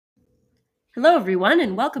Hello, everyone,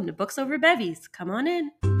 and welcome to Books Over Bevies. Come on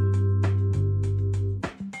in.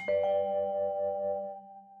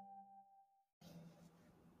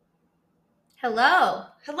 Hello.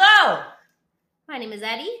 Hello. My name is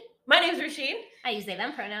Eddie. My name's Rasheen. I use they,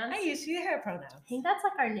 them pronouns. I use she, her pronouns. I think that's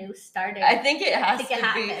like our new starter. I think it has to be.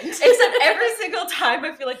 Happened. Except every single time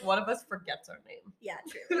I feel like one of us forgets our name. Yeah,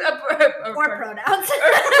 true. or pronouns.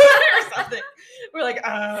 or something. We're like,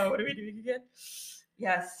 what are we doing again?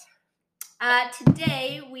 Yes.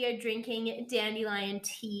 Today we are drinking dandelion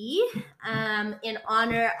tea in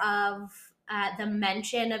honor of the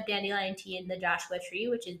mention of dandelion tea in the Joshua Tree,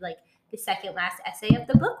 which is like the second last essay of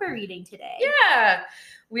the book we're reading today. Yeah.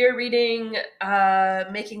 We are reading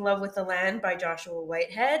Making Love with the Land by Joshua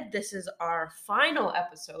Whitehead. This is our final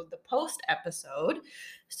episode, the post episode.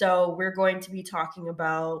 So we're going to be talking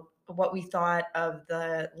about what we thought of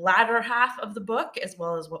the latter half of the book, as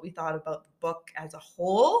well as what we thought about the book as a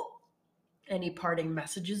whole. Any parting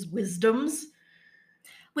messages, wisdoms?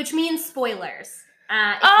 Which means spoilers.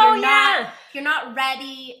 If you're not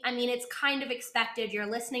ready, I mean, it's kind of expected. You're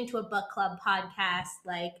listening to a book club podcast,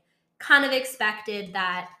 like kind of expected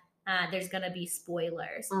that there's going to be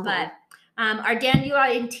spoilers. Mm-hmm. But our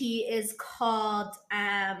dandelion tea is called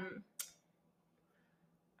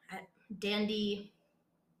Dandy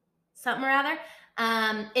something or other.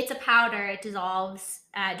 It's a powder. It dissolves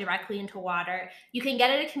directly into water. You can get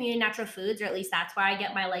it at Community Natural Foods, or at least that's where I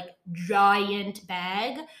get my like giant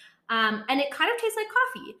bag. And it kind of tastes like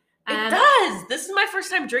coffee. It does. This is my first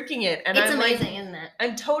time drinking it, and it's amazing, isn't it?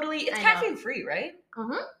 It's caffeine free, right?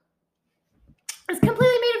 Mm-hmm. It's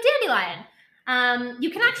completely made of dandelion.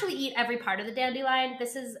 You can actually eat every part of the dandelion.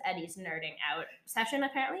 This is Eddie's nerding out session,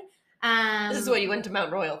 apparently. This is what you went to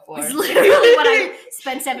Mount Royal for. It's literally what I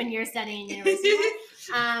spent 7 years studying in university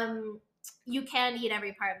for. You can eat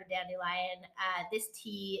every part of the dandelion. This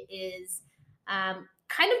tea is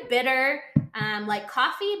kind of bitter, like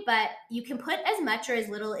coffee, but you can put as much or as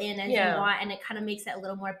little in as you want, and it kind of makes it a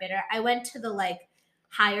little more bitter. I went to the like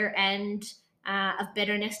higher end of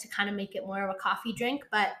bitterness to kind of make it more of a coffee drink,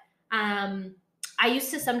 but I used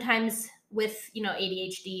to sometimes with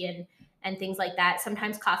ADHD and things like that,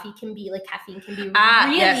 sometimes caffeine can be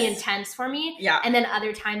really intense for me. Yeah. And then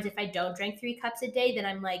other times if I don't drink 3 cups a day, then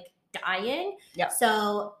I'm like dying. Yeah.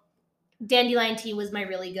 So dandelion tea was my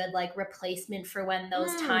really good like replacement for when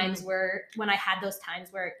those times were, when I had those times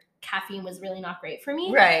where caffeine was really not great for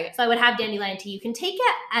me. Right. So I would have dandelion tea. You can take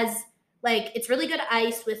it as like, it's really good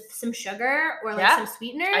iced with some sugar or like some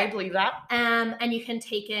sweetener. I believe that. And you can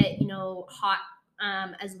take it, hot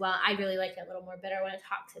as well. I really like it a little more bitter when it's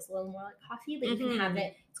hot because it's a little more like coffee, but you can have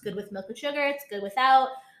it. It's good with milk and sugar. It's good without.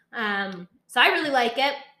 So I really like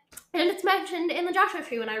it. And it's mentioned in the Joshua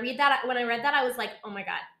Tree. When I read that, I was like, oh my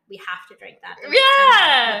God, we have to drink that.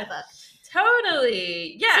 Yeah,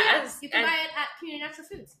 totally. Yeah. So you can buy it at Community Natural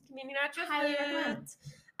Foods. Highly recommend.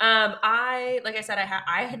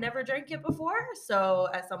 I had never drank it before. So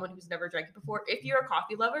as someone who's never drank it before, if you're a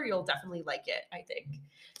coffee lover, you'll definitely like it, I think.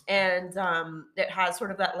 And it has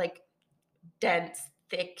sort of that like dense,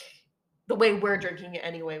 thick, the way we're drinking it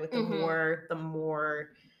anyway, with the more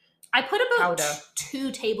I put about powder.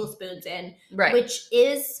 2 tablespoons in, right, which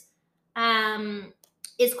is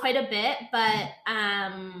quite a bit, but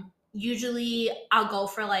usually I'll go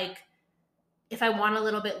for like, if I want a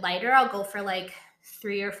little bit lighter, I'll go for like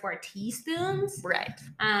 3 or 4 teaspoons. Right.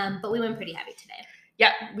 But we went pretty heavy today.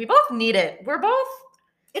 Yeah, we both need it.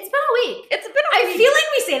 It's been a week. I feel like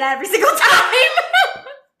we say that every single time.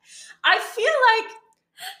 I feel like,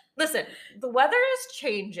 listen, the weather is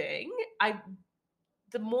changing.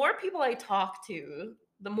 The more people I talk to,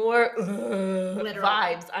 the more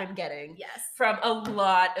vibes I'm getting from a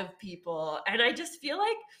lot of people. And I just feel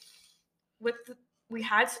like we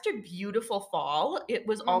had such a beautiful fall. It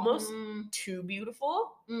was almost too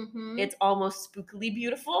beautiful. Mm-hmm. It's almost spookily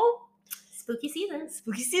beautiful. Spooky season.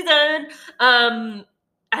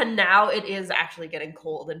 And now it is actually getting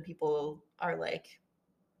cold, and people are like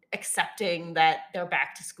accepting that they're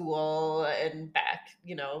back to school and back,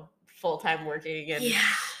 full-time working. And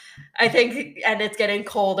I think, and it's getting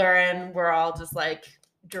colder, and we're all just like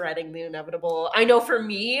dreading the inevitable. I know for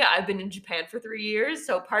me, I've been in Japan for 3 years,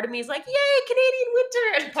 so part of me is like, yay, Canadian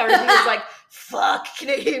winter, and part of me is like, fuck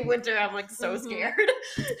Canadian winter. I'm like so scared.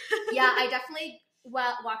 Yeah, I definitely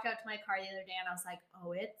walked out to my car the other day and I was like,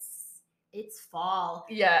 oh, it's fall.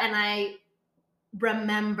 Yeah. And I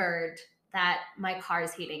remembered that my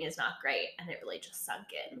car's heating is not great, and it really just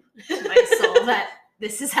sunk in to my soul that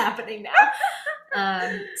this is happening now.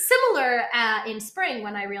 Similar in spring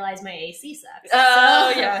when I realized my AC sucks.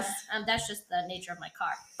 Oh, yes. That's just the nature of my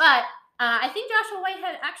car. But I think Joshua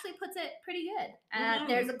Whitehead actually puts it pretty good. Mhm.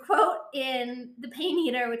 There's a quote in The Pain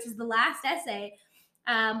Eater, which is the last essay,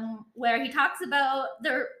 where he talks about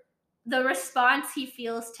the response he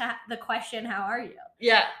feels to the question, "How are you?"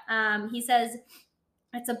 Yeah. He says,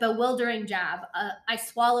 "It's a bewildering job. I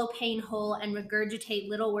swallow pain whole and regurgitate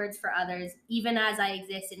little words for others, even as I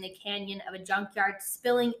exist in the canyon of a junkyard,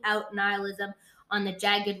 spilling out nihilism on the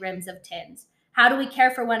jagged rims of tins. How do we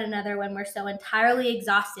care for one another when we're so entirely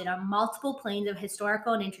exhausted on multiple planes of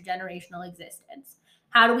historical and intergenerational existence?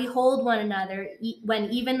 How do we hold one another when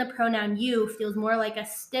even the pronoun you feels more like a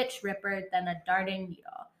stitch ripper than a darting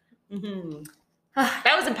needle?" Mm-hmm.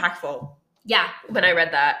 That was impactful. Yeah. When I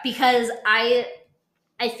read that. Because I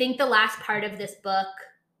think the last part of this book,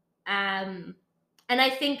 and I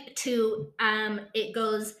think too, it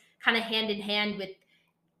goes kind of hand in hand with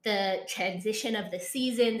the transition of the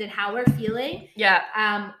seasons and how we're feeling.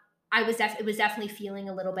 Yeah. It was definitely feeling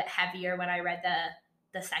a little bit heavier when I read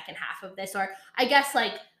the second half of this, or I guess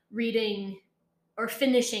like reading or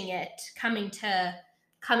finishing it, coming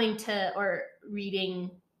to or reading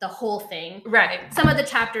the whole thing. Right. Some of the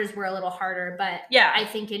chapters were a little harder, but yeah, I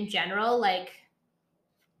think in general, like,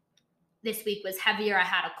 this week was heavier. I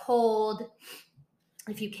had a cold,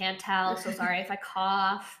 if you can't tell, so sorry if I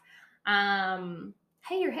cough.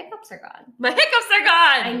 Hey, your hiccups are gone. My hiccups are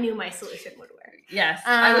gone. I knew my solution would work. Yes.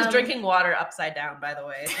 I was drinking water upside down, by the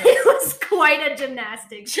way. It was quite a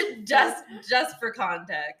gymnastics. just for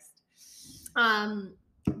context.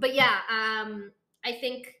 But yeah, I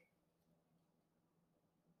think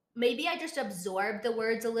maybe I just absorbed the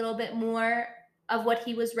words a little bit more of what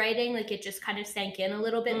he was writing. Like, it just kind of sank in a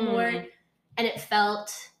little bit more, and it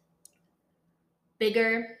felt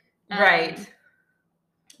bigger. Right.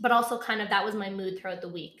 But also kind of that was my mood throughout the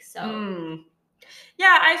week. So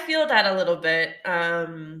yeah, I feel that a little bit.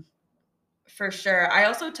 For sure. I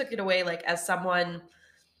also took it away like as someone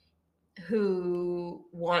who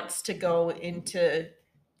wants to go into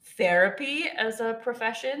therapy as a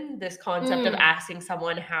profession, this concept of asking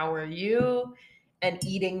someone, "How are you?" and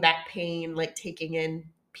eating that pain, like taking in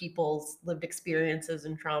people's lived experiences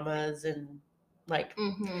and traumas, and like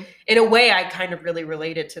in a way I kind of really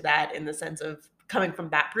related to that, in the sense of coming from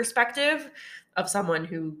that perspective of someone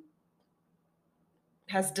who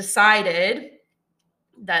has decided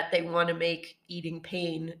that they want to make eating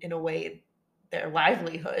pain in a way their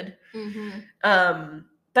livelihood.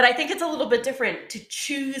 But I think it's a little bit different to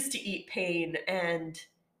choose to eat pain and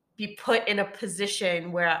be put in a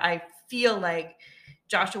position where I feel like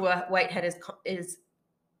Joshua Whitehead is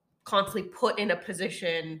constantly put in a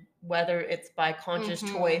position, whether it's by conscious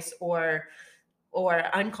choice or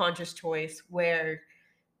unconscious choice, where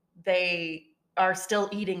they are still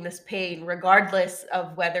eating this pain regardless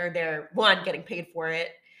of whether they're, one, getting paid for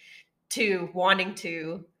it, two, wanting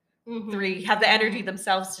to, three, have the energy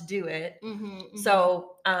themselves to do it.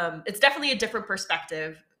 So it's definitely a different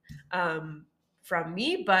perspective from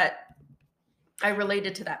me, but I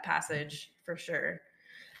related to that passage for sure.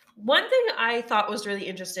 One thing I thought was really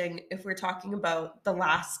interesting, if we're talking about the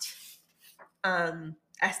last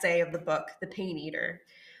essay of the book, The Pain Eater,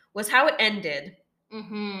 was how it ended,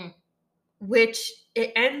 which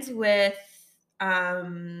it ends with,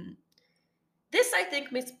 this, I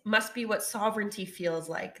think, must be what sovereignty feels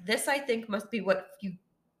like. This, I think, must be what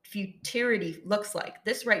futurity looks like.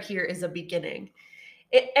 This right here is a beginning.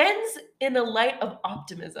 It ends in a light of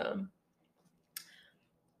optimism.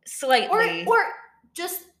 Slightly. Or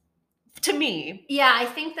just, to me. Yeah, I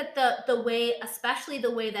think that the way, especially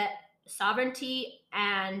the way that sovereignty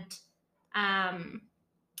and I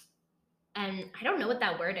don't know what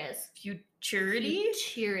that word is. Futurity?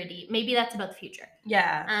 Futurity. Maybe that's about the future.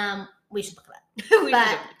 Yeah. We should look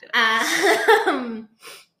at that.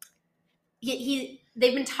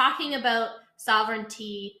 They've been talking about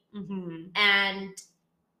sovereignty and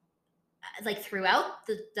like throughout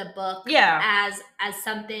the book, as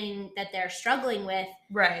something that they're struggling with,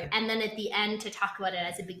 right? And then at the end to talk about it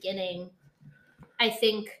as a beginning, I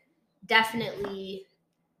think definitely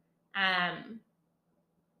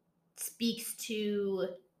speaks to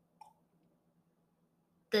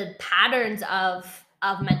the patterns of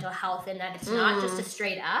mental health, in that it's not just a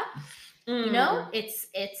straight up. You know, it's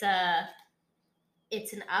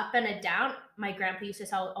an up and a down. My grandpa used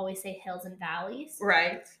to always say hills and valleys.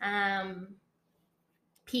 Right.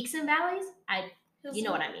 Peaks and valleys. You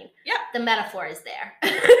know what I mean. Yeah. The metaphor is there.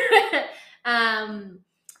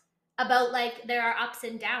 About like there are ups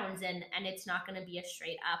and downs, and it's not going to be a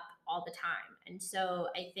straight up all the time. And so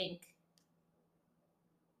I think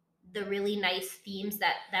the really nice themes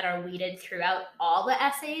that are weeded throughout all the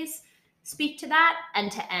essays speak to that, and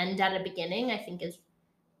to end at a beginning, I think is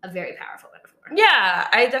a very powerful metaphor. Yeah,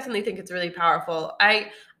 I definitely think it's really powerful.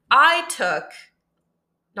 I took,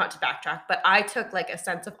 not to backtrack, but I took like a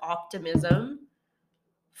sense of optimism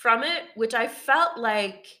from it, which I felt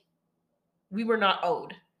like we were not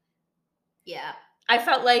owed. Yeah. I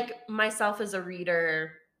felt like myself as a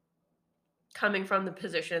reader, coming from the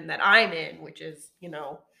position that I'm in, which is, you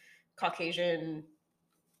know, Caucasian,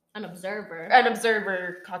 An observer.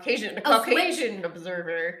 a Caucasian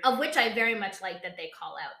observer. Of which I very much like that they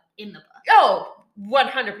call out in the book. Oh,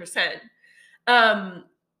 100%.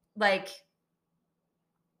 Like,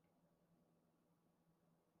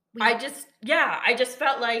 I just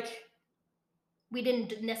felt like we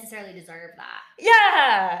didn't necessarily deserve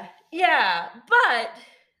Yeah. that. But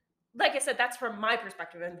like I said, that's from my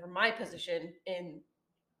perspective and from my position in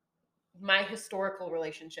my historical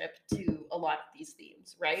relationship to a lot of these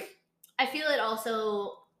themes, right? I feel it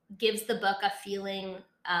also gives the book a feeling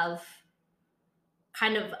of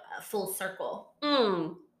kind of a full circle.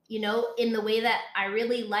 You know, in the way that I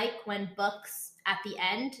really like when books at the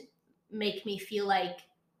end make me feel like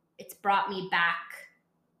it's brought me back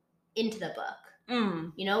into the book.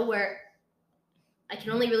 You know, where I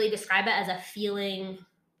can only really describe it as a feeling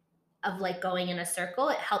of like going in a circle.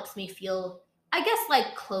 It helps me feel, I guess,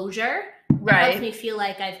 like closure. Right. It helps me feel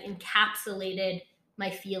like I've encapsulated my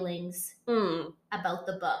feelings about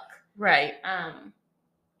the book. Right. And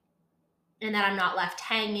that I'm not left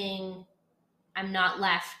hanging. I'm not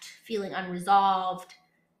left feeling unresolved.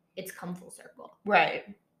 It's come full circle. Right.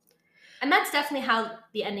 And that's definitely how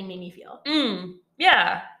the ending made me feel.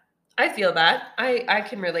 Yeah. I feel that. I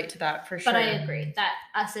can relate to that for sure. But I agree that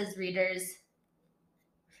us as readers,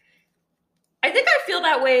 I think I feel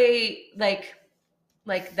that way, like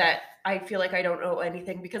that I feel like I don't owe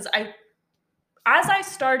anything, because as I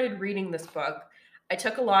started reading this book, I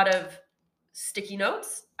took a lot of sticky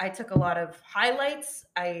notes. I took a lot of highlights.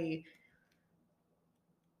 I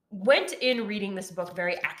went in reading this book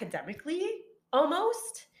very academically,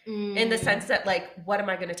 almost, in the sense that, like, what am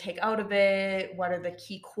I going to take out of it? What are the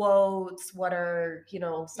key quotes? What are, you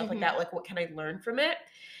know, stuff like that? Like, what can I learn from it?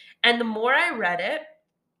 And the more I read it,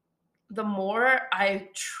 the more I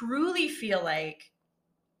truly feel like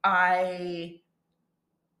I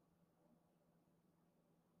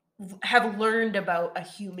have learned about a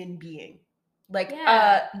human being. Like,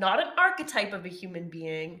 not an archetype of a human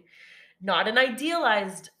being, not an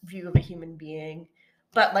idealized view of a human being,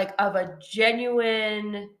 but like of a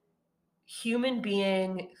genuine human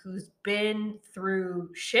being who's been through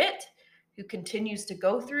shit, who continues to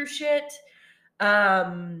go through shit,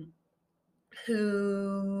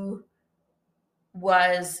 who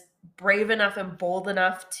was brave enough and bold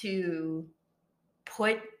enough to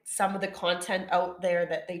put some of the content out there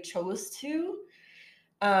that they chose to.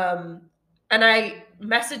 And I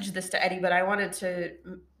messaged this to Eddie, but I wanted to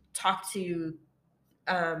talk to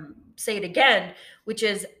say it again, which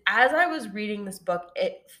is, as I was reading this book,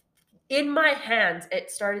 in my hands,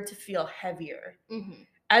 it started to feel heavier,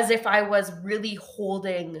 as if I was really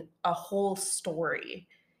holding a whole story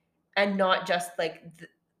and not just like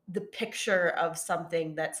the picture of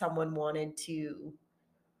something that someone wanted to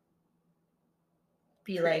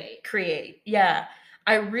be create. Yeah.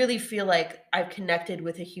 I really feel like I've connected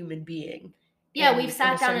with a human being. Yeah, we've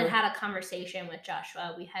sat down and had a conversation with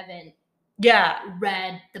Joshua. We haven't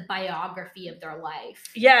read the biography of their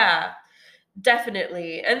life. Yeah,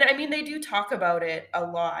 definitely. And I mean, they do talk about it a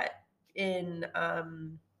lot in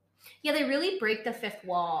yeah, they really break the fifth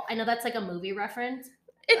wall. I know that's like a movie reference.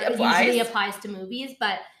 It usually applies to movies,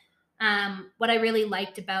 but what I really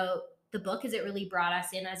liked about the book is it really brought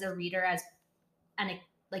us in as a reader,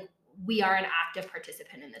 like we are an active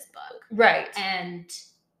participant in this book. Right. And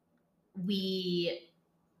we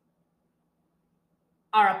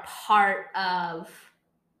are a part of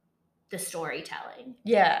the storytelling.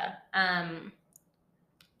 Yeah.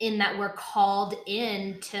 In that we're called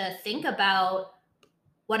in to think about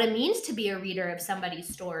what it means to be a reader of somebody's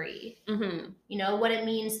story. You know, what it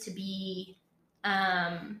means to be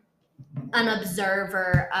an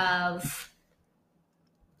observer of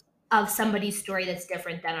somebody's story that's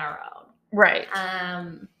different than our own. Right.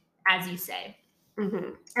 As you say.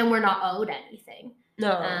 And we're not owed anything.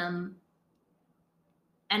 No.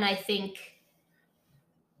 And I think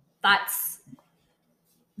that's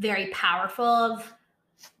very powerful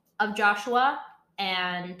of Joshua.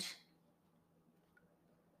 And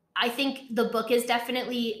I think the book is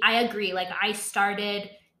definitely, I agree. Like, I started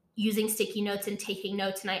using sticky notes and taking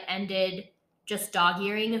notes, and I ended just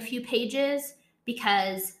dog-earing a few pages,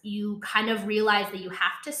 because you kind of realize that you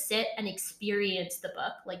have to sit and experience the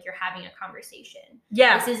book like you're having a conversation.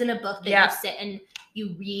 Yeah. This isn't a book that you sit and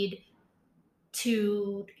you read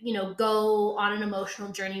to, you know, go on an emotional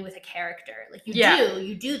journey with a character. Like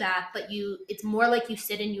you do that, but it's more like you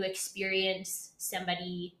sit and you experience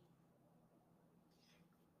somebody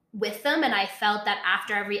with them. And I felt that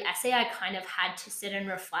after every essay, I kind of had to sit and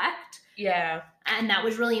reflect. Yeah. And that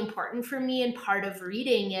was really important for me. And part of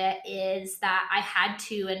reading it is that I had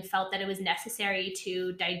to and felt that it was necessary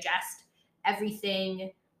to digest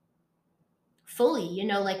everything fully, you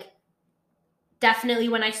know, like definitely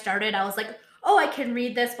when I started, I was like, oh, I can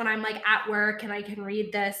read this when I'm like at work and I can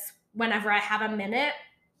read this whenever I have a minute.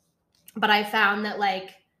 But I found that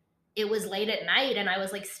like it was late at night and I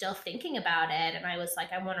was like still thinking about it. And I was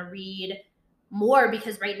like, I want to read more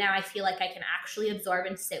because right now I feel like I can actually absorb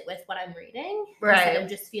and sit with what I'm reading instead of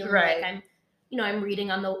just feeling like I'm, you know, I'm reading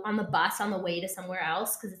on the bus on the way to somewhere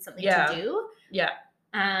else because it's something to do. Yeah.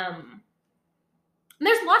 And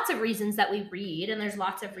there's lots of reasons that we read and there's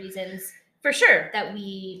lots of reasons for sure that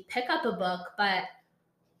we pick up a book, but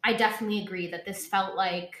I definitely agree that this felt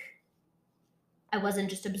like I wasn't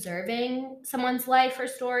just observing someone's life or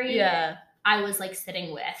story. Yeah. I was like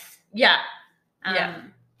sitting with. Yeah.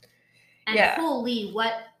 And holy,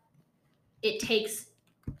 what it takes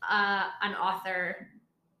an author,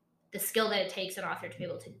 the skill that it takes an author to be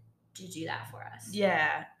able to do that for us.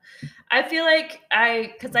 Yeah. I feel like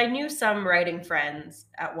because I knew some writing friends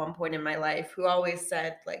at one point in my life who always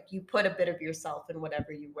said, like, you put a bit of yourself in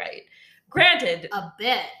whatever you write. Granted,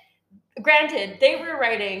 they were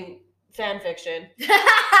writing fan fiction.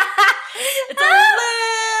 It's a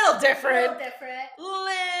little different.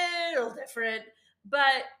 Little different.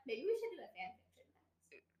 But maybe we should do a fan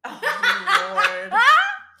fiction. Oh, Lord.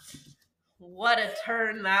 What a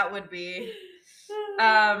turn that would be. Sorry,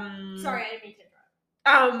 I didn't mean to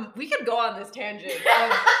interrupt. We could go on this tangent.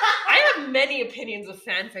 I have many opinions of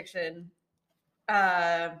fan fiction.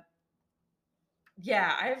 I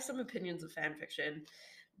have some opinions of fan fiction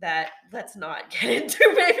that let's not get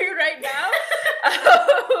into maybe right now.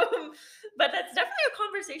 But that's definitely a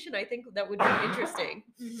conversation I think that would be interesting.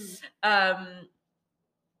 Mm-hmm.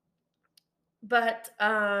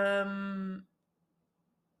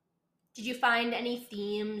 Did you find any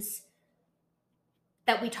themes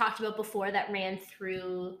that we talked about before that ran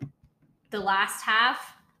through the last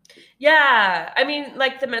half? Yeah, I mean,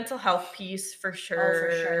 like the mental health piece for sure. Oh,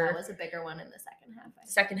 for sure. That was a bigger one in the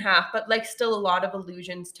second half. But like still a lot of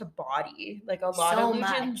allusions to body, like a lot of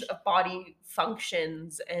allusions of body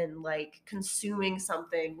functions and like consuming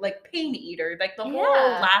something, like Pain Eater. Like the whole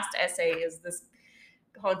last essay is this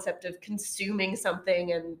concept of consuming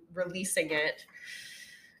something and releasing it.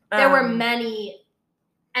 There were many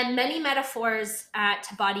metaphors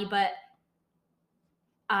to body, but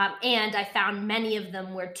and I found many of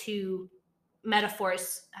them were to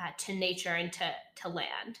metaphors to nature and to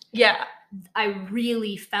land. Yeah. I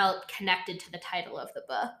really felt connected to the title of the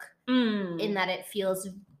book in that it feels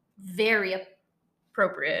very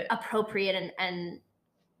appropriate and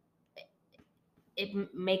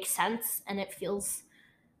it makes sense and it feels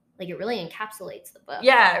like it really encapsulates the book.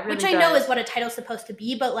 Yeah, it really which I know is what a title's supposed to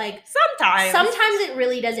be, but like sometimes it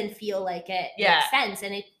really doesn't feel like it makes sense,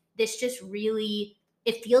 and this just really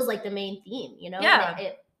it feels like the main theme, you know? Yeah.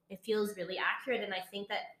 And it feels really accurate, and I think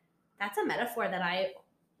that's a metaphor that I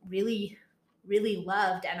really, really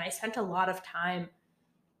loved, and I spent a lot of time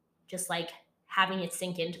just like having it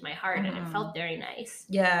sink into my heart, and it felt very nice.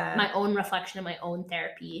 Yeah. My own reflection and my own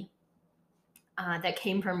therapy that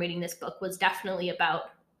came from reading this book was definitely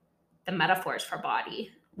about the metaphors for body.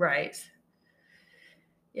 Right.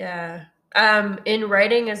 Yeah. In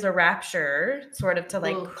Writing as a Rapture, sort of to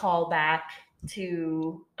like call back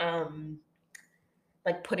to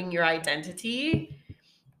like putting your identity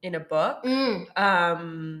in a book.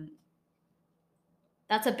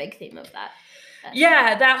 That's a big theme of that.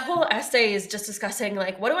 Yeah, that whole essay is just discussing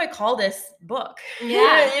like, what do I call this book?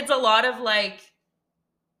 Yeah. It's a lot of like,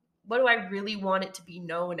 what do I really want it to be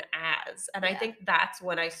known as? And I think that's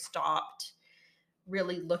when I stopped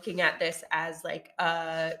really looking at this as like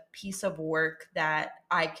a piece of work that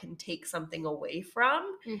I can take something away from,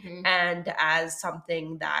 and as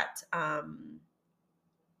something that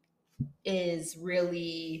is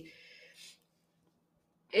really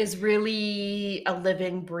a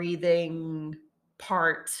living, breathing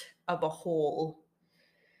part of a whole.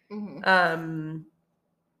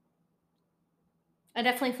 I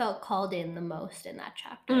definitely felt called in the most in that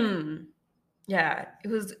chapter. Yeah, it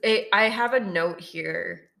was. I have a note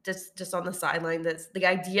here, just on the sideline. That's the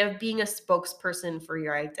idea of being a spokesperson for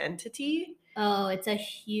your identity. Oh, it's a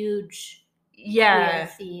huge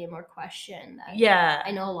theme or question. That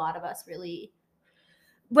I know a lot of us really.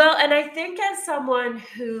 Well, and I think as someone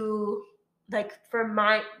who, like, from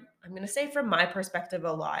my I'm going to say from my perspective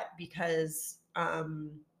a lot, because I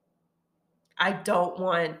don't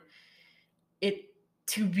want it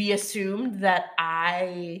to be assumed that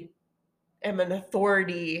I am an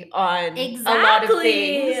authority on a lot of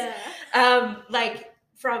things. Like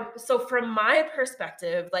from my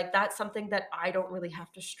perspective, like that's something that I don't really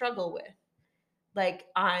have to struggle with. Like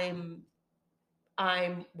I'm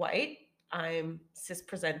white, I'm cis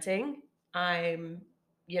presenting, I'm,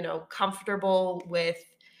 comfortable with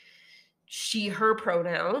she, her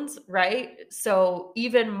pronouns, right? So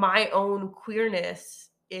even my own queerness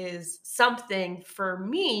is something for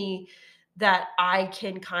me that I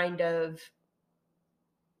can kind of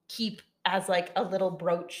keep as like a little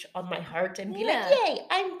brooch on my heart and be like, yay,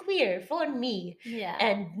 I'm queer for me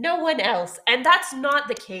and no one else. And that's not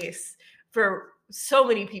the case for so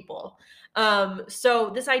many people.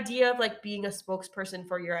 So this idea of like being a spokesperson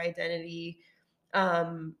for your identity,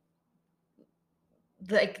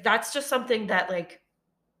 like that's just something that like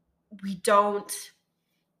we don't,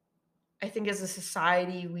 I think as a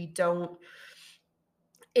society, we don't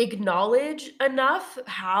acknowledge enough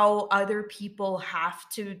how other people have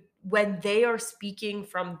to, when they are speaking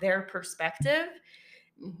from their perspective,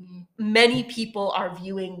 many people are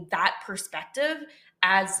viewing that perspective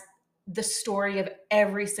as the story of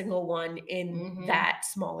every single one in that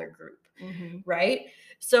smaller group, right?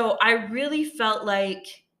 So I really felt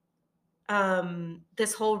like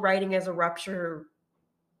this whole writing as a rupture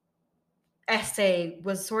essay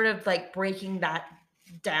was sort of like breaking that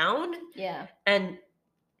down. Yeah. And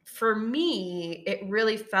for me, it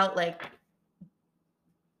really felt like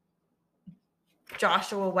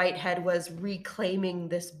Joshua Whitehead was reclaiming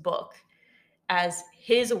this book as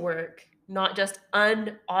his work, not just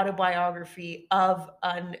an autobiography of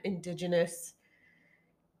an Indigenous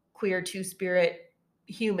queer two-spirit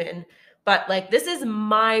human, but like this is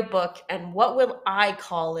my book and what will I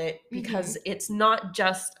call it, because it's not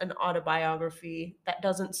just an autobiography that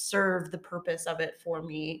doesn't serve the purpose of it for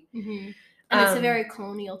me. And it's a very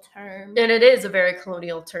colonial term. And it is a very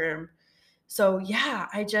colonial term. So yeah,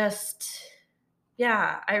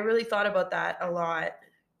 I really thought about that a lot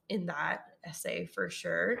in that essay for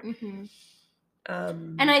sure.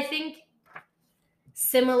 And I think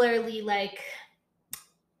similarly, like,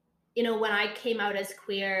 when I came out as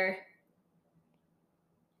queer,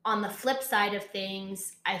 on the flip side of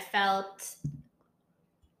things, I felt,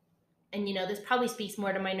 and this probably speaks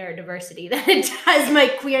more to my neurodiversity than it does my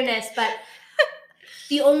queerness, but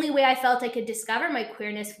the only way I felt I could discover my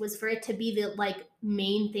queerness was for it to be the like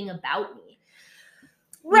main thing about me.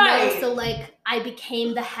 Right. So like I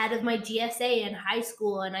became the head of my GSA in high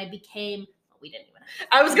school, and I became, we didn't even have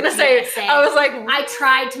I was gonna say, I was like, I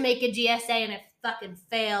tried to make a GSA and it fucking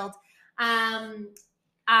failed. I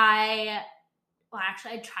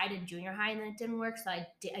tried in junior high and then it didn't work, so I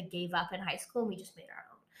gave up in high school and we just made our own.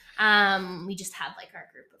 We just had like our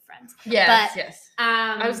group of friends. Yes.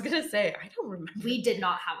 I was gonna say, I don't remember. We did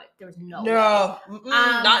not have it. There was no way.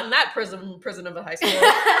 Not in that prison of a high school.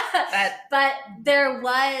 But there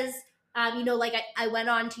was, like I went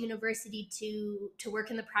on to university to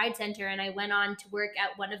work in the Pride Center, and I went on to work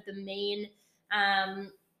at one of the main,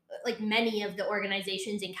 like many of the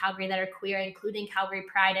organizations in Calgary that are queer, including Calgary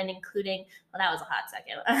Pride and including, well, that was a hot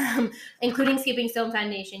second, including Skipping Stone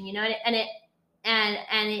Foundation,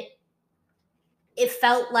 and it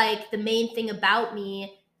felt like the main thing about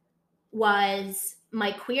me was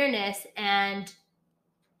my queerness, and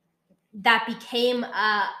that became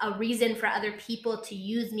a reason for other people to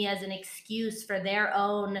use me as an excuse for their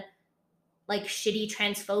own like shitty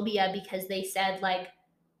transphobia, because they said like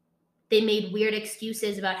they made weird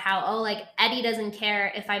excuses about how, like Eddie doesn't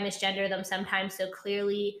care if I misgender them sometimes, so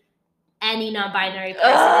clearly any non-binary person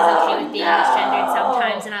is okay with being misgendered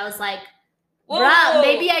sometimes. And I was like, bruh,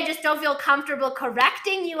 maybe I just don't feel comfortable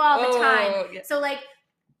correcting you all the time. Yeah. So like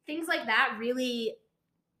things like that really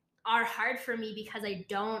are hard for me, because I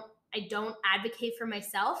don't advocate for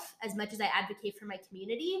myself as much as I advocate for my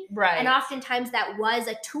community. Right. And oftentimes that was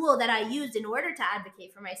a tool that I used in order to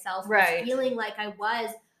advocate for myself. Right. Was feeling like I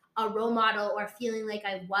was a role model, or feeling like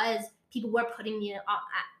people were putting me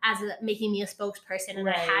making me a spokesperson, and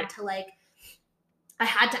right. I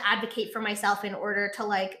had to advocate for myself in order to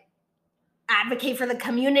like advocate for the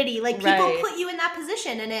community. Like people put you in that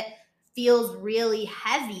position, and it feels really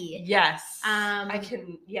heavy. Yes. I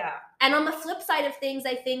can, yeah. And on the flip side of things,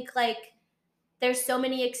 I think like there's so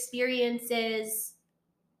many experiences,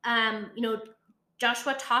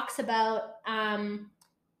 Joshua talks about,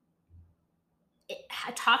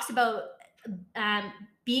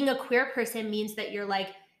 being a queer person means that you're like,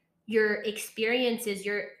 your experiences,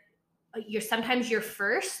 your sometimes your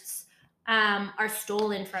firsts are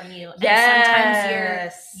stolen from you. And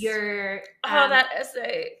Yes. sometimes you're that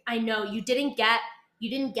essay. I know you didn't get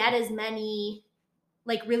as many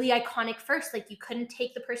like really iconic first. Like you couldn't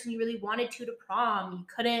take the person you really wanted to prom. You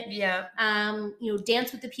couldn't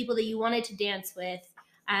dance with the people that you wanted to dance with.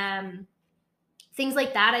 Things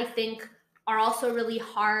like that I think are also really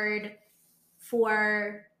hard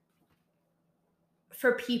for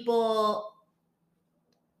people,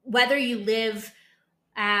 whether you live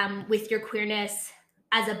with your queerness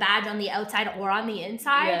as a badge on the outside or on the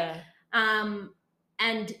inside.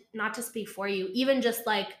 And not to speak for you, even just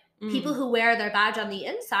like people who wear their badge on the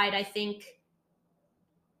inside, I think,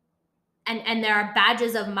 and there are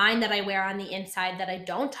badges of mine that I wear on the inside that I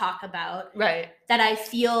don't talk about, right, that I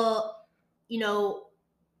feel,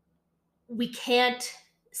 we can't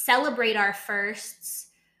celebrate our firsts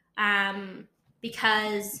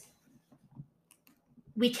because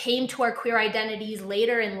we came to our queer identities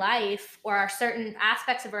later in life, or our certain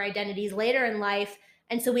aspects of our identities later in life.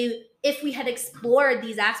 And so if we had explored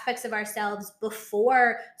these aspects of ourselves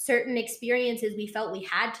before certain experiences we felt we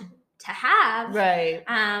had to have, right,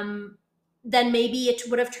 then maybe it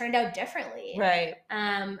would have turned out differently. Right.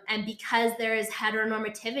 And because there is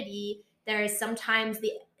heteronormativity, there is sometimes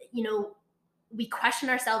we question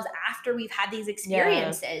ourselves after we've had these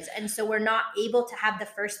experiences. And so we're not able to have the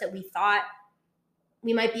first that we thought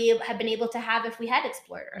we might have been able to have if we had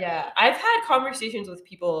explored earlier. Yeah. I've had conversations with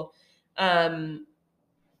people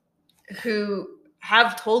who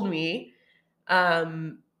have told me,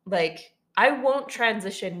 like, I won't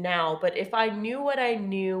transition now, but if I knew what I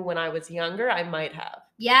knew when I was younger, I might have.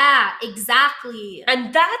 Yeah, exactly.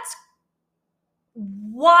 And that's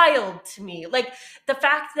wild to me. Like, the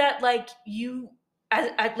fact that, like, you, as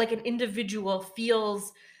like, an individual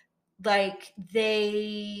feels like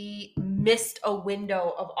they missed a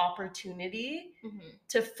window of opportunity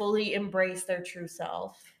to fully embrace their true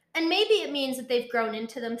self. And maybe it means that they've grown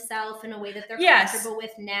into themselves in a way that they're comfortable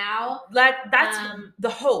with now. That's the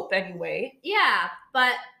hope anyway. Yeah,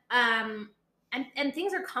 but and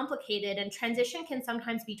things are complicated, and transition can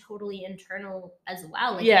sometimes be totally internal as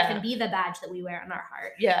well. Like it can be the badge that we wear on our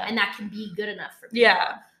heart. Yeah. And that can be good enough for people.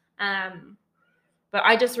 Yeah. But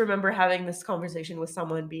I just remember having this conversation with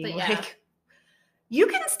someone being like, you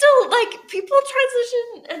can still, like, people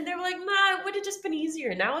transition and they're like, nah, it would have just been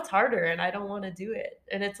easier. Now it's harder and I don't want to do it.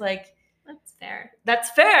 And it's like, that's fair. That's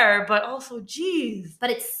fair, but also, geez.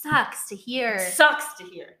 But it sucks to hear. It sucks to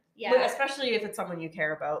hear. Yeah. Especially if it's someone you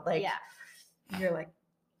care about. Like, you're like.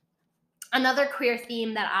 Another queer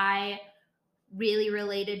theme that I really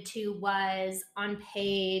related to was on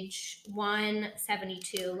page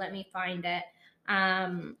 172. Let me find it.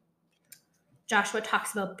 Joshua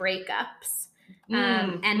talks about breakups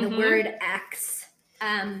and the word ex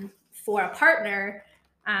for a partner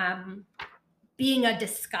being a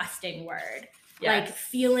disgusting word. Yes. Like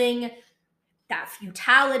feeling that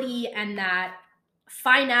futility and that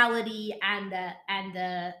finality and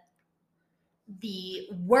the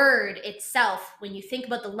word itself, when you think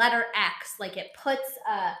about the letter X, like it puts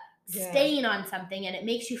a stain on something and it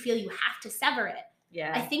makes you feel you have to sever it.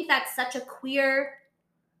 Yeah. I think that's such a queer,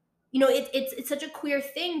 it's such a queer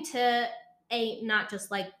thing to not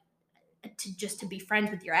just like to be friends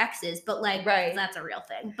with your exes, but like that's a real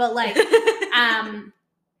thing. But like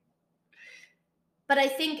but I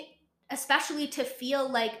think especially to feel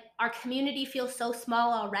like our community feels so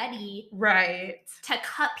small already. Right. To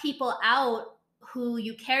cut people out who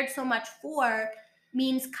you cared so much for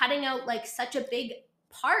means cutting out like such a big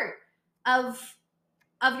part of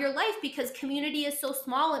your life, because community is so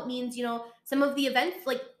small. It means, some of the events,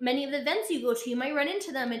 like many of the events you go to, you might run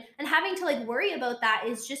into them, and having to like worry about that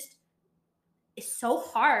is so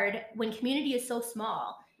hard when community is so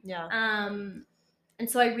small. Yeah. And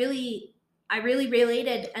so I really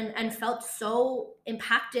related and felt so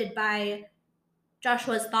impacted by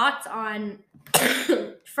Joshua's thoughts on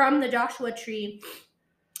from the Joshua tree,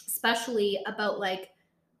 especially about like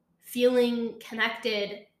feeling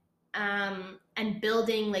connected and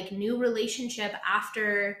building like new relationship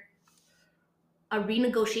after a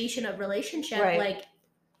renegotiation of relationship. Right. Like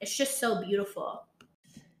it's just so beautiful.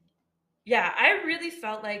 Yeah, I really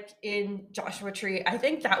felt like in Joshua Tree, I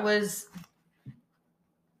think Joshua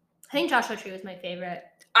Tree was my favorite.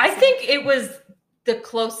 I think it was the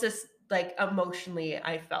closest, like, emotionally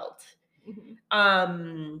I felt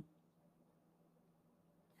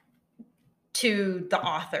to the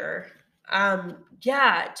author.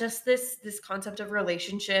 Just this concept of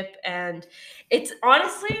relationship, and it's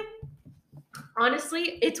honestly,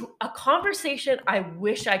 it's a conversation I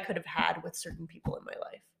wish I could have had with certain people in my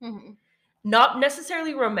life. Not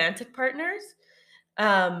necessarily romantic partners,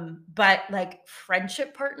 But like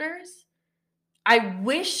friendship partners, I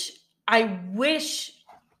wish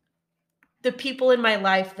the people in my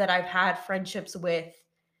life that I've had friendships with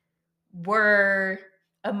were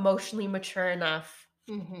emotionally mature enough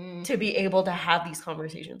to be able to have these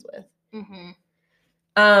conversations with.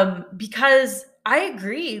 Because I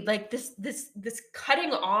agree, like this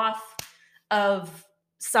cutting off of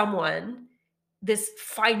someone, this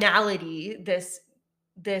finality, this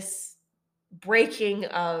breaking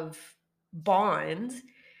of bonds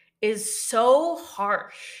is so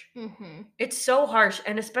harsh. It's so harsh,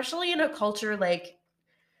 and especially in a culture like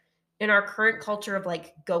in our current culture of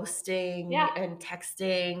like ghosting and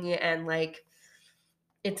texting, and like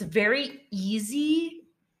it's very easy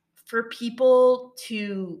for people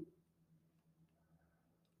to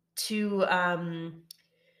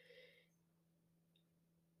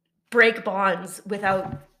break bonds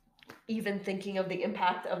without even thinking of the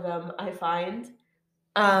impact of them, I find.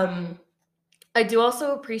 I do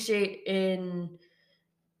also appreciate in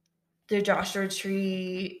the Joshua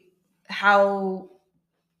Tree how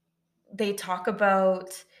they talk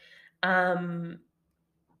about some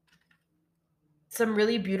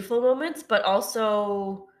really beautiful moments, but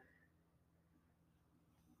also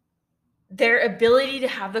their ability to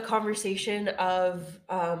have the conversation of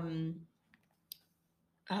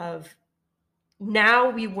now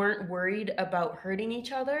we weren't worried about hurting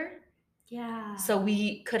each other. Yeah. So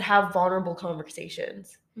we could have vulnerable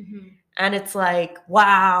conversations. And it's like,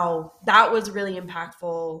 wow, that was really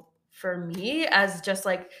impactful for me as just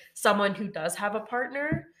like someone who does have a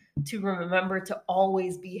partner, to remember to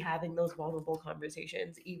always be having those vulnerable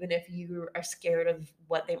conversations, even if you are scared of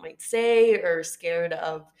what they might say or scared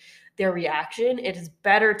of their reaction. It is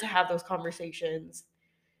better to have those conversations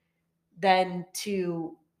than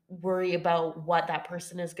to worry about what that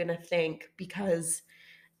person is going to think, because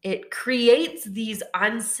it creates these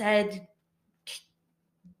unsaid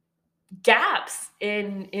gaps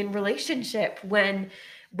in relationship when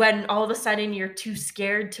all of a sudden you're too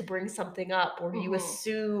scared to bring something up, or you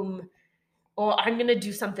assume, oh, I'm going to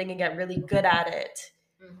do something and get really good at it,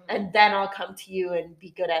 and then I'll come to you and be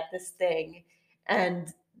good at this thing,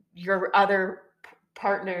 and your other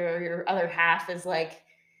partner or your other half is like,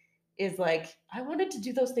 I wanted to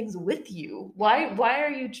do those things with you. Why are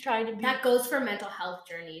you trying to be... That goes for mental health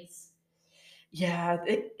journeys. Yeah,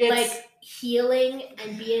 it's like healing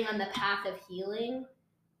and being on the path of healing,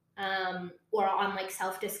 or on like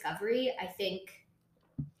self-discovery. I think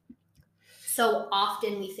so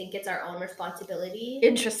often we think it's our own responsibility.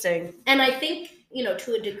 Interesting. And I think,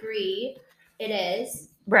 to a degree it is.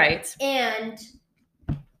 Right. And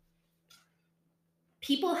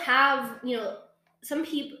people have, some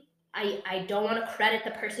people, I don't want to credit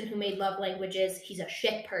the person who made love languages. He's a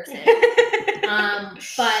shit person.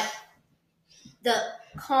 But the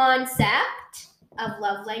concept of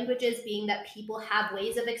love languages being that people have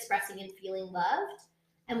ways of expressing and feeling loved.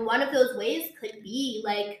 And one of those ways could be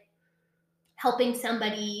like helping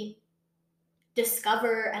somebody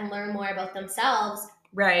discover and learn more about themselves.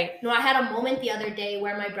 Right. I had a moment the other day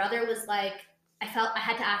where my brother was like, I felt I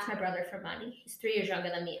had to ask my brother for money. He's 3 years younger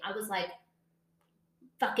than me. I was like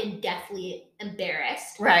fucking deathly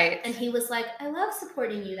embarrassed. Right. And he was like, I love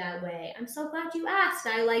supporting you that way. I'm so glad you asked.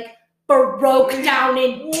 I like broke down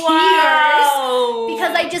in tears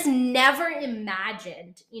because I just never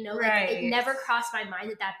imagined, like it never crossed my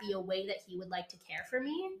mind that that'd be a way that he would like to care for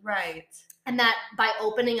me. Right. And that by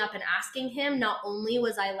opening up and asking him, not only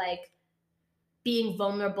was I like being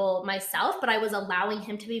vulnerable myself, but I was allowing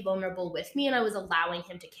him to be vulnerable with me, and I was allowing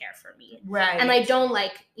him to care for me. Right. And I don't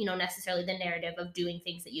like, necessarily the narrative of doing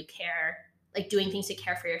things that you care, like doing things to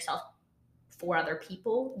care for yourself for other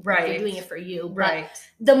people. Right. You're doing it for you. Right.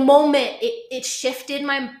 But the moment it shifted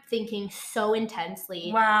my thinking so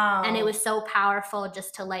intensely. Wow. And it was so powerful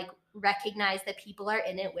just to like recognize that people are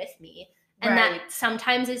in it with me. And that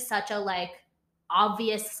sometimes is such a like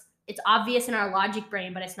obvious, it's obvious in our logic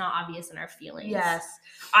brain, but it's not obvious in our feelings. Yes.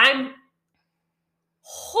 I'm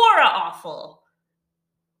horror awful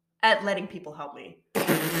at letting people help me.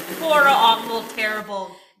 Horror awful,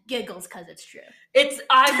 terrible. Giggles because it's true.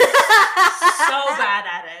 I'm so bad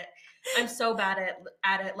at it. I'm so bad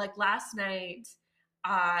at it. Like last night,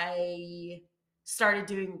 I started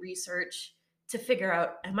doing research to figure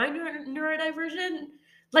out, am I neurodivergent?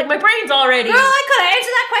 Like my brain's already... Girl, I could have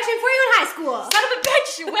answered that question for you in high school. Son of a bitch.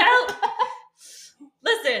 Well,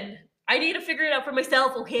 listen, I need to figure it out for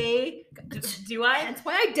myself, okay? Do I? That's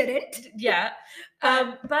why I didn't. Yeah.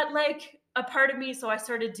 But like, a part of me, so I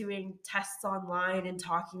started doing tests online and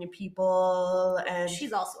talking to people, and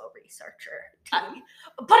She's also a researcher.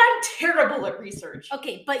 but I'm terrible at research.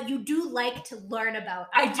 Okay, but you do like to learn about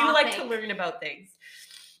I do like to topic, learn about things.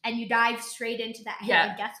 and you dive straight into that. Hey, Yeah.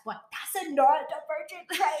 and guess what? That's a neurodivergent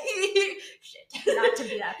trait. Shit, not to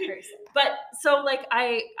be that person. But so like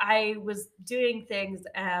I was doing things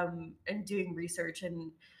and doing research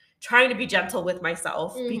and trying to be gentle with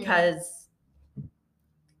myself because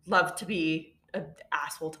love to be an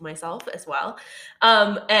asshole to myself as well.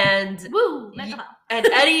 And Woo, mental health. and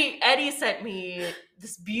Eddie sent me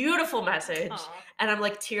this beautiful message. Aw. And I'm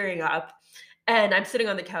like tearing up, and I'm sitting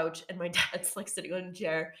on the couch, and my dad's like sitting on a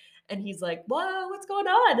chair, and he's like, "Whoa, what's going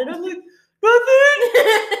on?" And I'm like, "Nothing."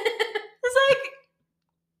 It's like,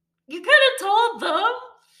 you could have told them,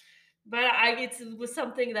 but it was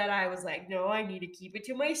something that I was like, no, I need to keep it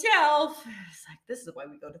to myself. It's like, this is why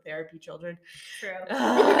we go to therapy, children. True.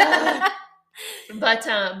 But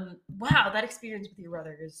wow, that experience with your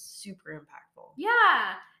brother is super impactful.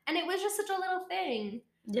 Yeah, and it was just such a little thing.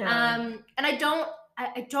 Yeah. And I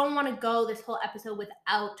don't want to go this whole episode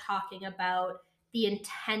without talking about the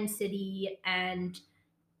intensity and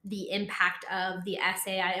the impact of the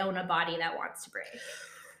essay "I Own a Body That Wants to Break."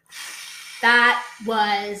 That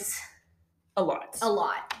was a lot. A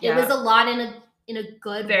lot. Yeah. It was a lot in a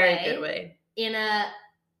good Very way. good way. In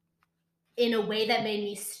a way that made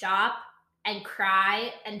me stop and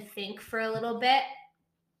cry and think for a little bit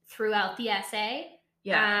throughout the essay.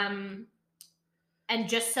 Yeah. And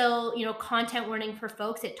just so, content warning for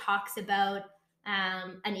folks, it talks about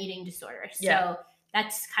an eating disorder. Yeah. So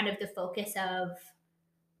that's kind of the focus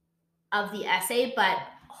of the essay, but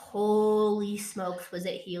holy smokes, was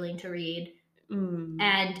it healing to read.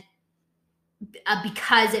 And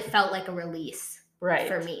because it felt like a release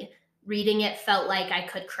for me. Reading it felt like I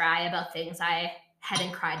could cry about things I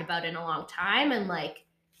hadn't cried about in a long time, and like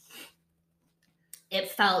it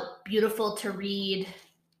felt beautiful to read.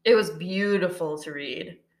 It was beautiful to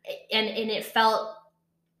read. And it felt,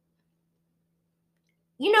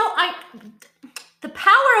 the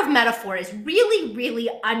power of metaphor is really, really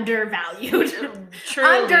undervalued.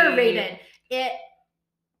 Truly. Underrated. It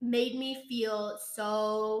made me feel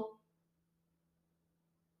so...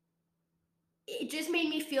 It just made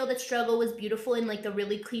me feel that struggle was beautiful in like the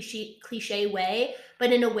really cliche way,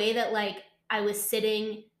 but in a way that like I was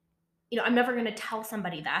sitting, I'm never going to tell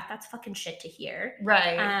somebody that. That's fucking shit to hear.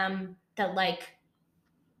 Right. That like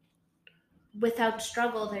without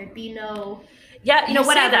struggle there'd be no... Yeah,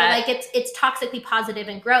 whatever. That. Like it's toxically positive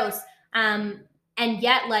and gross. And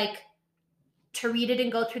yet like to read it and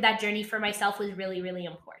go through that journey for myself was really, really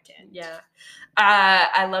important. Yeah.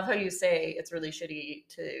 I love how you say it's really shitty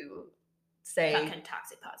to say fucking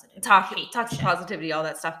toxic positivity. Toxic positivity, all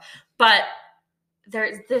that stuff. But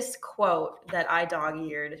there's this quote that I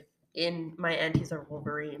dog-eared in my Aunties Are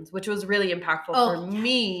Wolverines, which was really impactful for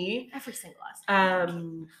me. Every single last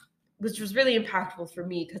which was really impactful for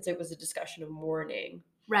me because it was a discussion of mourning.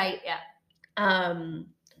 Right, yeah.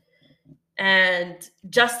 And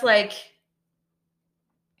just like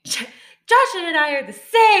Josh and I are the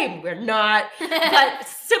same. We're not. But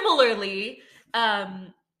similarly,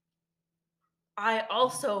 I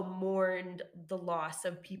also mourned the loss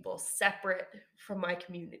of people separate from my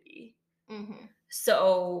community. Mm-hmm.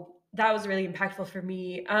 So that was really impactful for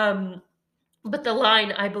me. But the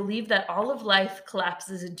line, I believe that all of life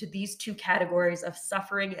collapses into these two categories of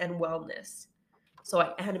suffering and wellness. So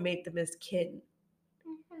I animate them as kin.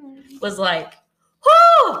 Mm-hmm. Was like,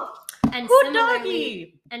 whoo! And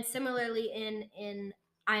similarly in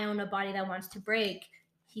I Own a Body That Wants to Break,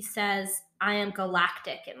 he says, I am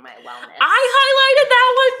galactic in my wellness. I highlighted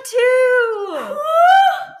that one too.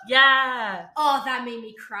 Yeah. Oh, that made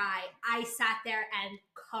me cry. I sat there and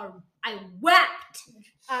I wept.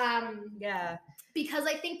 Yeah. Because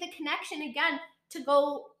I think the connection, again, to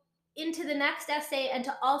go into the next essay and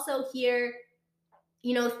to also hear,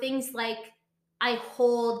 things like I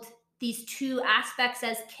hold these two aspects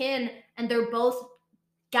as kin, and they're both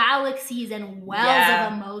galaxies and wells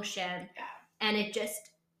of emotion. Yeah. And it just...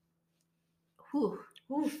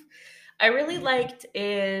 Oof. I really liked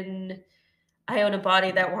in I Own a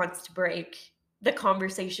Body That Wants to Break the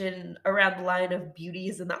conversation around the line of beauty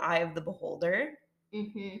is in the eye of the beholder.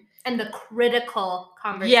 Mm-hmm. And the critical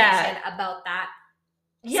conversation about that.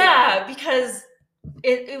 Yeah, because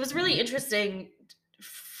it was really interesting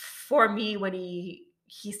for me when he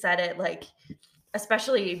said it, like,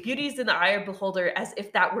 especially beauty is in the eye of the beholder, as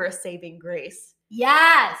if that were a saving grace.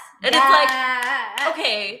 Yes. And it's like,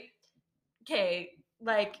 okay,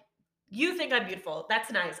 like, You think I'm beautiful.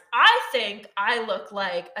 That's nice. I think I look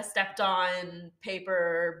like a stepped on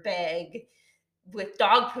paper bag with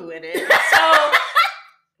dog poo in it. So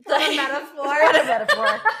What a metaphor. What a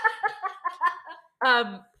metaphor.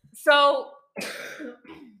 So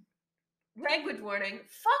language warning.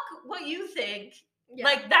 Fuck what you think. Yeah.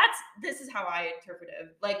 Like this is how I interpret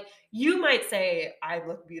it. Like you might say I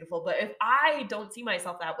look beautiful, but if I don't see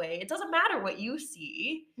myself that way, it doesn't matter what you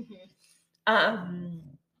see.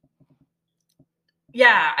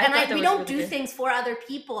 Yeah, we don't do things for other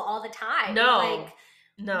people all the time. No,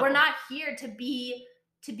 we're not here to be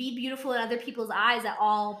beautiful in other people's eyes at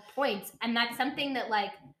all points, and that's something that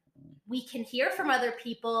like we can hear from other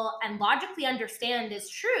people and logically understand is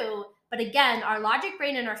true. But again, our logic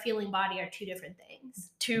brain and our feeling body are two different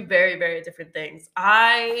things. Two very, very different things.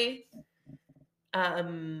 I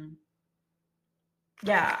thought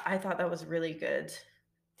that was really good.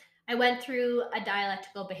 I went through a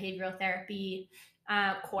dialectical behavioral therapy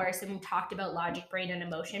course, and we talked about logic brain and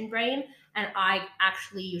emotion brain. And I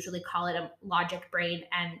actually usually call it a logic brain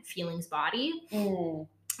and feelings body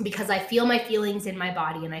because I feel my feelings in my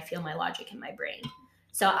body and I feel my logic in my brain.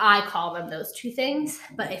 So I call them those two things.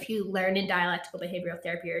 But if you learn in dialectical behavioral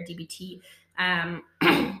therapy or DBT,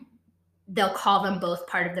 they'll call them both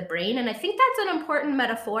part of the brain. And I think that's an important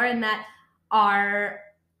metaphor in that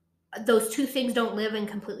those two things don't live in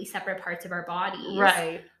completely separate parts of our bodies.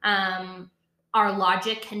 Right. Our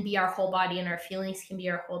logic can be our whole body and our feelings can be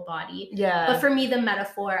our whole body. Yeah. But for me, the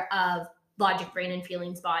metaphor of logic, brain, and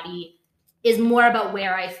feelings body is more about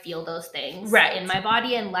where I feel those things in my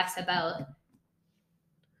body and less about,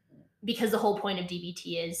 because the whole point of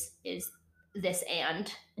DBT is this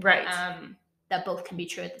and. Right. That both can be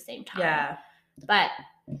true at the same time. Yeah. But.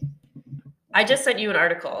 I just sent you an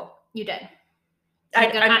article. You did. I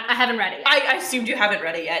haven't read it yet. I assumed you haven't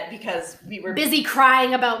read it yet because we were busy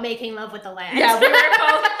crying about making love with the land. Yeah,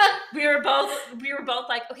 we were both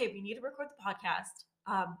like, okay, we need to record the podcast.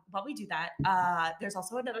 While we do that, there's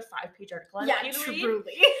also another 5-page article I want you to read.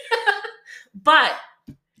 Truly. But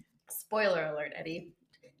spoiler alert, Eddie.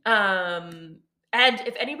 And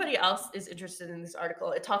if anybody else is interested in this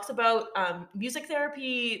article, it talks about music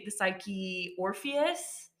therapy, the psyche,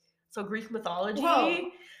 Orpheus, so Greek mythology. Whoa.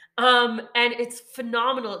 And it's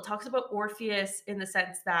phenomenal. It talks about Orpheus in the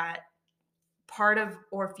sense that part of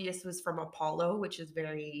Orpheus was from Apollo, which is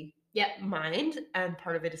very mind, and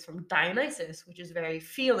part of it is from Dionysus, which is very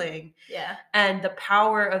feeling. Yeah. And the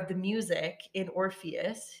power of the music in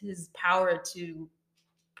Orpheus, his power to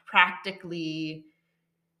practically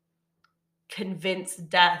convince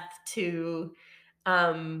Death to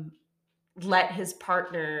let his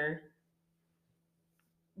partner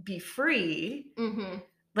be free. Mm-hmm.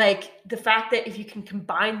 Like the fact that if you can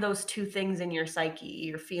combine those two things in your psyche,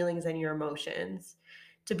 your feelings and your emotions,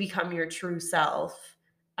 to become your true self,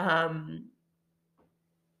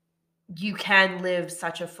 you can live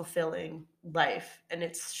such a fulfilling life, and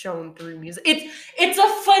it's shown through music. It's a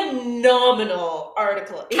phenomenal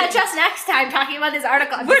article. Catch us next time talking about this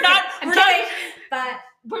article. I'm kidding. But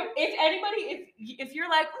if anybody, if you're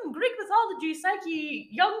like Greek mythology, psyche,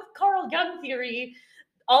 Carl Jung theory,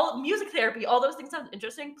 all music therapy, all those things sound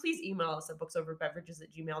interesting, please email us at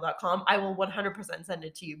booksoverbeverages@gmail.com. I will 100% send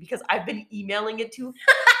it to you because I've been emailing it to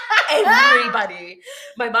everybody.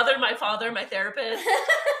 My mother, my father, my therapist,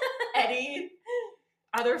 Eddie,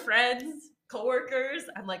 other friends, coworkers.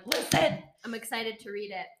 I'm like, listen. I'm excited to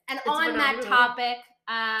read it. And It's on phenomenal. that topic,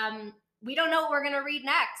 we don't know what we're going to read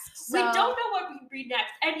next. So. We don't know what we read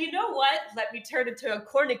next. And you know what? Let me turn into a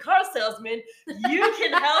corny car salesman. You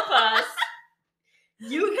can help us.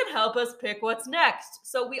 You can help us pick what's next.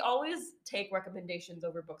 So we always take recommendations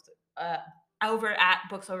over books over at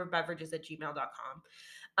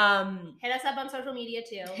booksoverbeverages@gmail.com. Hit us up on social media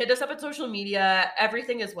too. Hit us up on social media.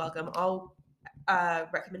 Everything is welcome. All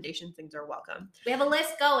recommendation things are welcome. We have a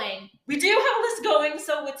list going. We do have a list going,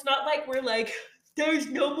 so it's not like we're like, there's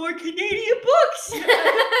no more Canadian books.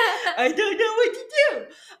 I don't know what to do.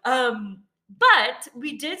 But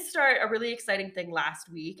we did start a really exciting thing last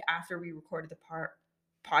week after we recorded the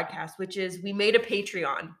podcast, which is we made a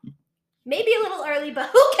Patreon. Maybe a little early, but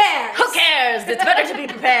who cares? Who cares? It's better to be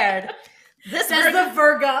prepared. This is the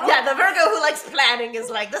Virgo. Yeah, the Virgo who likes planning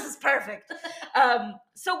is like, this is perfect.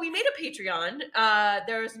 So we made a Patreon.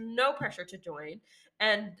 There's no pressure to join.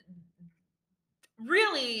 And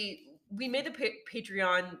really, we made the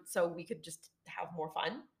Patreon so we could just have more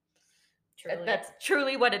fun. Truly. That's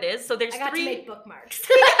truly what it is. So there's I got 3 to make bookmarks.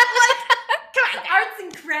 Come on, arts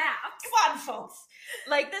and crafts. Come on, folks.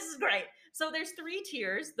 Like, this is great. So there's 3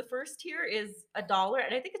 tiers. The first tier is $1,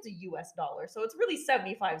 and I think it's a US dollar. So it's really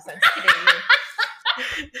 75 cents Canadian.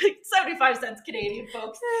 75 cents Canadian,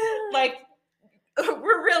 folks. Like,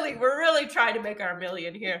 we're really trying to make our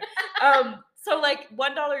million here. So like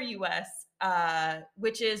 $1 US,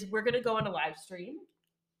 which is we're gonna go on a live stream,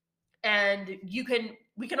 and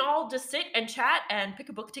we can all just sit and chat and pick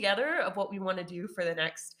a book together of what we want to do for the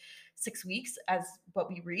next 6 weeks as what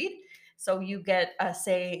we read. So you get a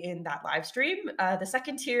say in that live stream. The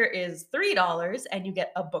second tier is $3, and you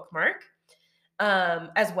get a bookmark,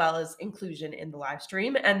 as well as inclusion in the live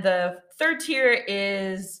stream. And the third tier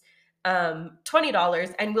is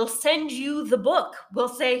 $20, and we'll send you the book. We'll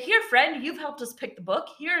say, here, friend, you've helped us pick the book.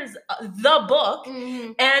 Here's the book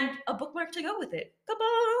and a bookmark to go with it.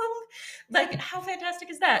 Kabong! Like, how fantastic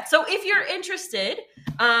is that? So if you're interested,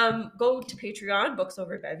 go to Patreon, Books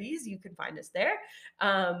Over Bevies. You can find us there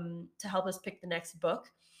to help us pick the next book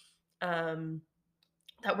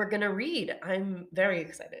that we're going to read. I'm very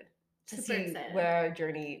excited to see where our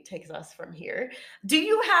journey takes us from here. Do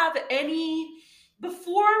you have any...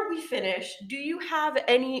 Before we finish, do you have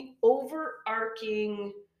any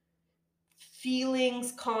overarching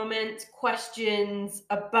feelings, comments, questions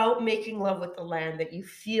about making love with the land that you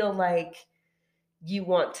feel like you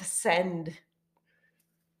want to send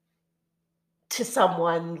to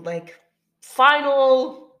someone? Like,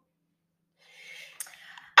 final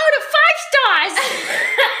out of 5 stars.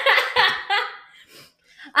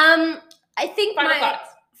 I think Final my thoughts.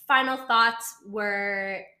 final thoughts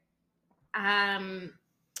were, and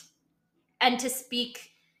to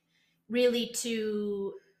speak really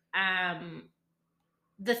to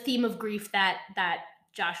the theme of grief that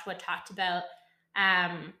Joshua talked about.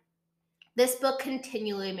 This book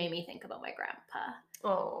continually made me think about my grandpa.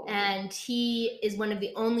 Oh. And he is one of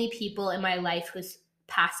the only people in my life who's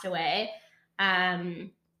passed away.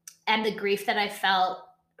 And the grief that I felt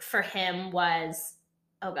for him was,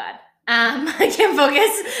 oh God. I can't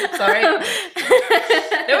focus. Sorry.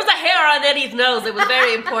 There was a hair on Eddie's nose. It was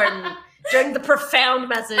very important during the profound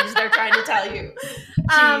message they're trying to tell you.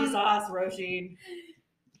 Jesus, Roisin.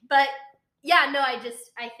 But yeah, no, I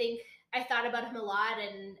think I thought about him a lot,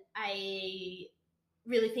 and I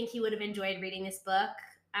really think he would have enjoyed reading this book.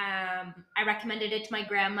 I recommended it to my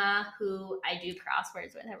grandma, who I do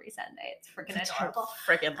crosswords with every Sunday. It's freaking adorable.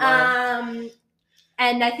 Freaking love.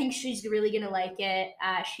 And I think she's really going to like it.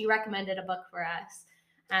 She recommended a book for us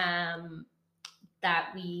that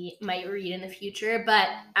we might read in the future. But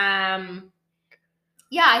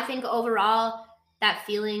yeah, I think overall that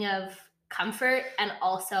feeling of comfort and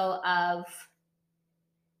also of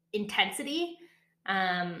intensity,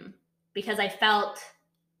 because I felt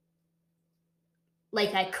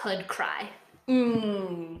like I could cry.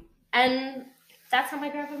 And that's how my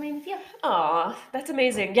grandpa made me feel. Aw, that's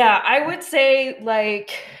amazing. Yeah, I would say,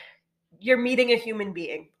 like, you're meeting a human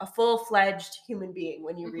being, a full-fledged human being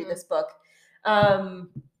when you read this book. And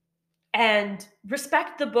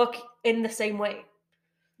respect the book in the same way.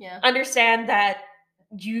 Yeah. Understand that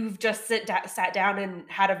you've just sat down and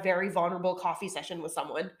had a very vulnerable coffee session with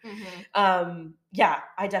someone. Yeah,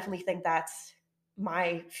 I definitely think that's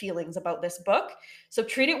my feelings about this book. So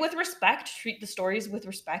treat it with respect, treat the stories with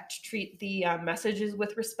respect, treat the messages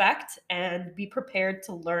with respect, and be prepared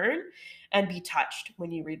to learn and be touched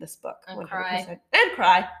when you read this book. And 100%. cry. And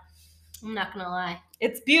cry. I'm not gonna lie.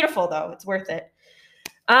 It's beautiful though. It's worth it.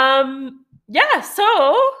 Yeah,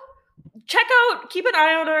 so keep an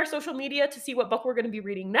eye on our social media to see what book we're going to be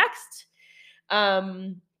reading next.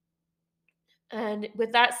 And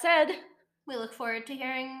with that said, we look forward to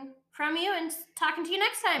hearing from you and talking to you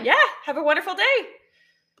next time. Yeah, have a wonderful day.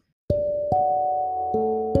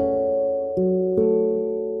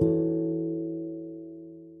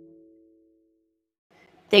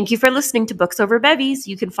 Thank you for listening to Books Over Bevies.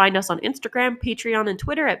 You can find us on Instagram, Patreon, and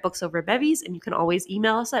Twitter at Books Over Bevies, and you can always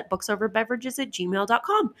email us at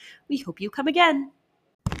booksoverbeverages@gmail.com. We hope you come again.